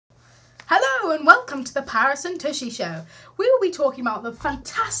Hello and welcome to the Paris and Tushy Show. We will be talking about the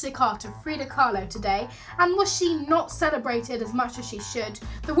fantastic art of Frida Kahlo today, and was she not celebrated as much as she should?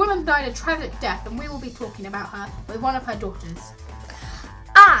 The woman died a tragic death, and we will be talking about her with one of her daughters.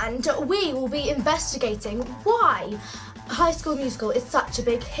 And we will be investigating why High School Musical is such a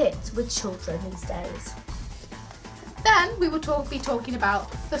big hit with children these days. Then we will be talking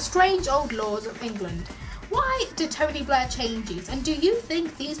about the strange old laws of England. Why did Tony Blair change these, and do you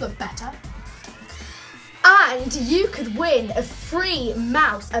think these were better? And you could win a free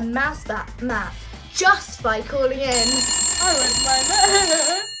mouse and mouse map just by calling in. I went my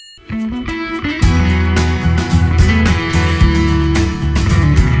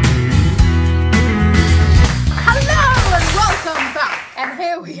Hello and welcome back. And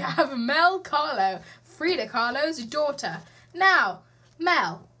here we have Mel Kahlo, Frida Kahlo's daughter. Now,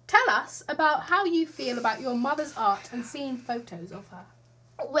 Mel, tell us about how you feel about your mother's art and seeing photos of her.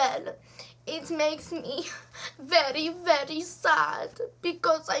 Well, it makes me very, very sad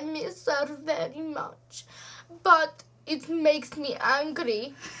because I miss her very much. But it makes me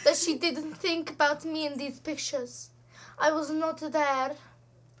angry that she didn't think about me in these pictures. I was not there.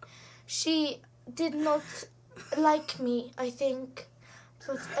 She did not like me, I think,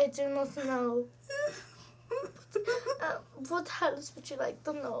 but I do not know. What else would you like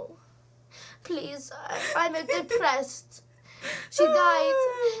to know? Please, I'm depressed. She died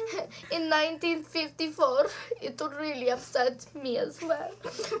in 1954. It really upset me as well.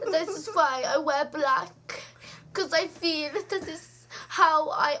 This is why I wear black, because I feel that is how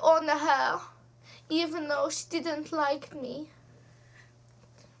I honor her, even though she didn't like me.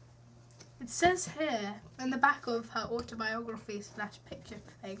 It says here, in the back of her autobiography / picture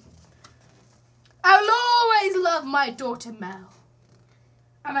thing, I'll always love my daughter Mel,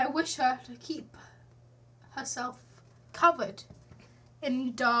 and I wish her to keep herself covered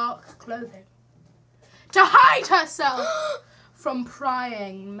in dark clothing, to hide herself from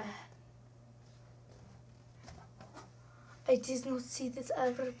prying men. I did not see this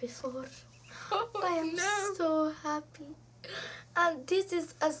ever before. Oh, I am so happy. And this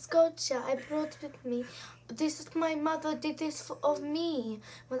is a sculpture I brought with me. This is my mother did this of me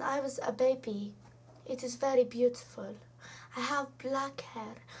when I was a baby. It is very beautiful. I have black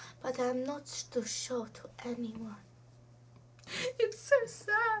hair, but I am not to show to anyone. It's so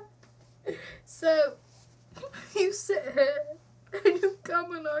sad. So, you sit here and you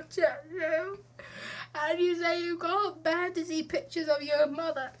come on our chat room and you say you can't bear to see pictures of your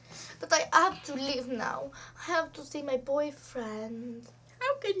mother. But I have to leave now. I have to see my boyfriend.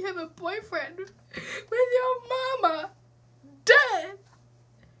 How can you have a boyfriend with your mama dead?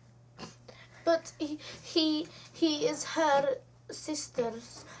 But he is her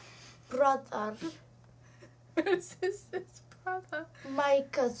sister's brother. Her sister's brother. My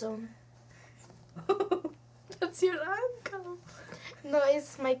cousin. That's your uncle. No,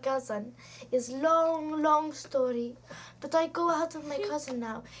 it's my cousin. It's long story. But I go out with my cousin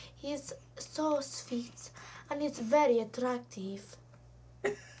now. He's so sweet and he's very attractive.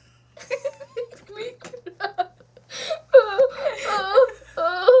 Please,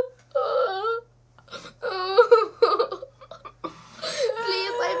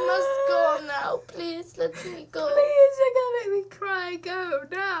 I must go now. Please, let me go. Please, you're gonna make me cry. Go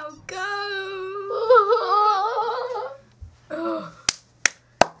now, go.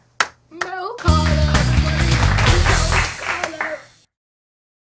 Mel Kahlo.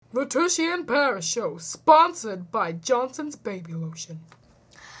 The Tushy and Paris Show, sponsored by Johnson's Baby Lotion.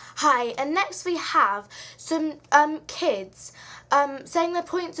 Hi, and next we have some kids saying their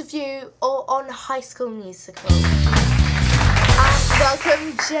points of view on High School Musical. And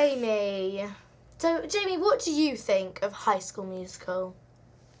welcome, Jamie. So, Jamie, what do you think of High School Musical?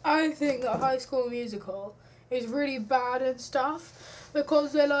 I think that High School Musical is really bad and stuff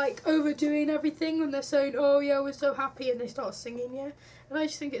because they're like overdoing everything when they're saying, oh yeah, we're so happy, and they start singing, yeah. And I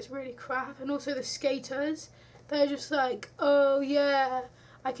just think it's really crap. And also the skaters, they're just like, oh yeah,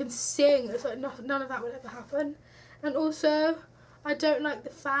 I can sing. It's like none of that would ever happen. And also, I don't like the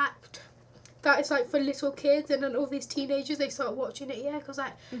fact that it's like for little kids, and then all these teenagers, they start watching it, yeah, because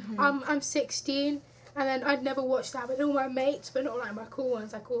like I'm 16, and then I'd never watched that with all my mates, but not like my cool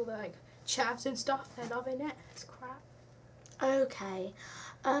ones, like all the like chavs and stuff. They're loving it. It's crap. Okay,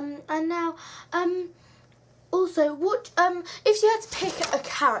 and now also, what if you had to pick a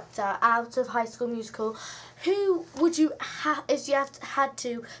character out of High School Musical, who would you have? If you had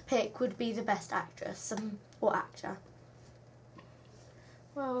to pick, would be the best actress or actor?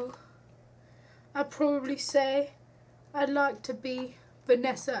 Well, I'd probably say I'd like to be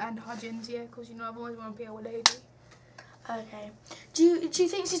Vanessa and Hudgens, yeah, because, you know, I've always wanted to be a lady. Okay. Do you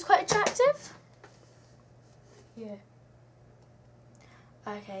think she's quite attractive? Yeah.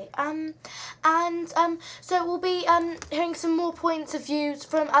 Okay. So we'll be hearing some more points of views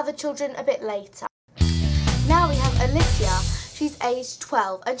from other children a bit later. Now we have Alicia. She's aged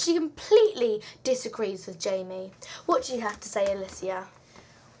 12 and she completely disagrees with Jamie. What do you have to say, Alicia?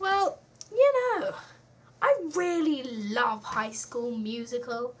 Well, I really love High School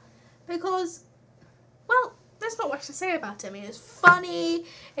Musical because, well, there's not much to say about it. I mean, it's funny,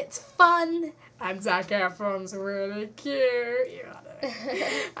 it's fun, and Zac Efron's really cute,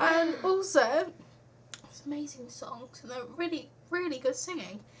 and also, it's amazing songs, and they're really, really good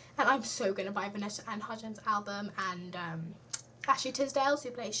singing. And I'm so going to buy Vanessa Ann Hudgens' album and Ashley Tisdale's, who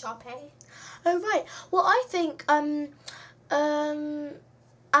plays Sharpay. Oh, right. Well, I think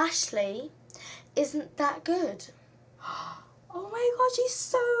Ashley isn't that good. Oh my god, she's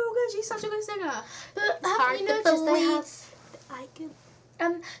so good. She's such a good singer. But have you noticed they have... I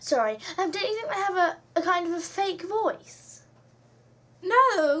can... Sorry. Don't you think they have a kind of a fake voice?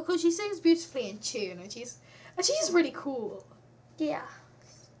 No, because she sings beautifully in tune, and she's just really cool. Yeah.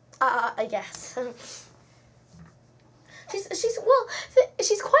 I guess.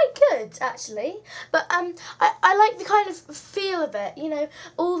 She's quite good actually, but I like the kind of feel of it.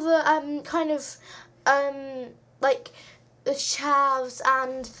 All the kind of like the chavs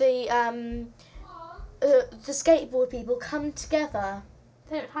and the skateboard people come together.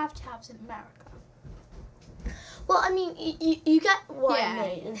 They don't have chavs in America. Well, I mean, you get what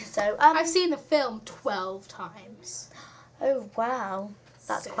I mean. So I've seen the film 12 times. Oh wow,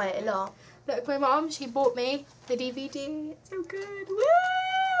 that's quite a lot. Look, my mum, she bought me the DVD. It's so good.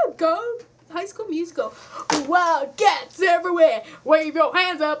 Woo! Go! High School Musical. Wildcats everywhere. Wave your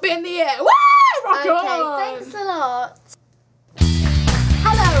hands up in the air. Woo! Rock on! Okay, thanks a lot.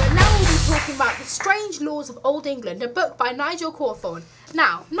 Hello, and now we'll be talking about The Strange Laws of Old England, a book by Nigel Cawthorne.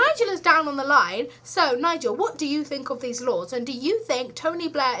 Now, Nigel is down on the line. So, Nigel, what do you think of these laws? And do you think Tony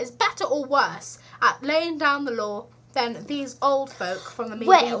Blair is better or worse at laying down the law than these old folk from the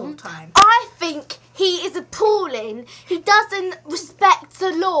medieval time? I think he is appalling. He doesn't respect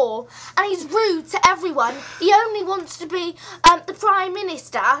the law and he's rude to everyone. He only wants to be the Prime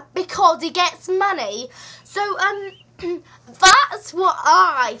Minister because he gets money. So that's what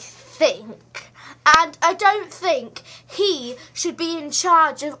I think. And I don't think he should be in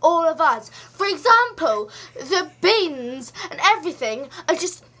charge of all of us. For example, the bins and everything are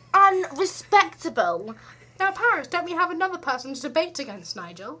just unrespectable. Now, Paris, don't we have another person to debate against,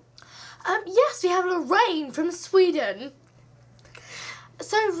 Nigel? Yes, we have Lorraine from Sweden.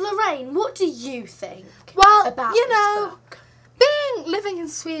 So, Lorraine, what do you think about this book? Living in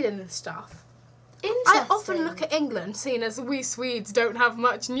Sweden and stuff, Interesting. I often look at England, seeing as we Swedes don't have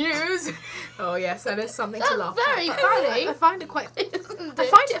much news. Oh yes, that is something to laugh very at. funny. I find it quite... I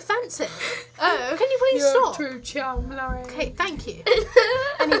find it offensive. Oh, can you please stop? True charm, Lorraine. Okay, thank you.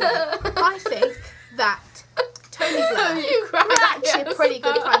 Anyway, I think that Tony Blair is actually a pretty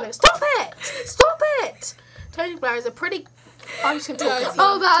good Prime Minister. Stop it! Stop it! Tony Blair is a pretty... I'm just going to talk about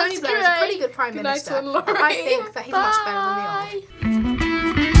Oh, that's Tony Blair is a pretty good Prime Good night Minister. to Lorraine. I think that he's much better than the old.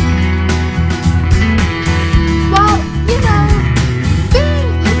 Well, being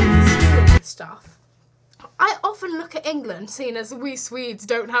living in Sweden and stuff, I often look at England, seeing as we Swedes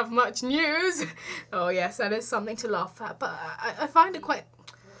don't have much news. Oh yes, that is something to laugh at, but I find it quite...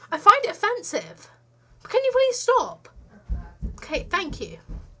 I find it offensive. Can you please stop? Okay, thank you.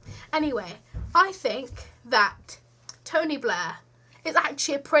 Anyway, I think that Tony Blair is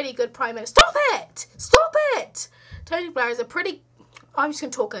actually a pretty good Prime Minister. Stop it! Stop it! Tony Blair is a pretty... I'm just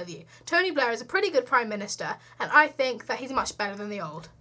going to talk over you. Tony Blair is a pretty good Prime Minister, and I think that he's much better than the old.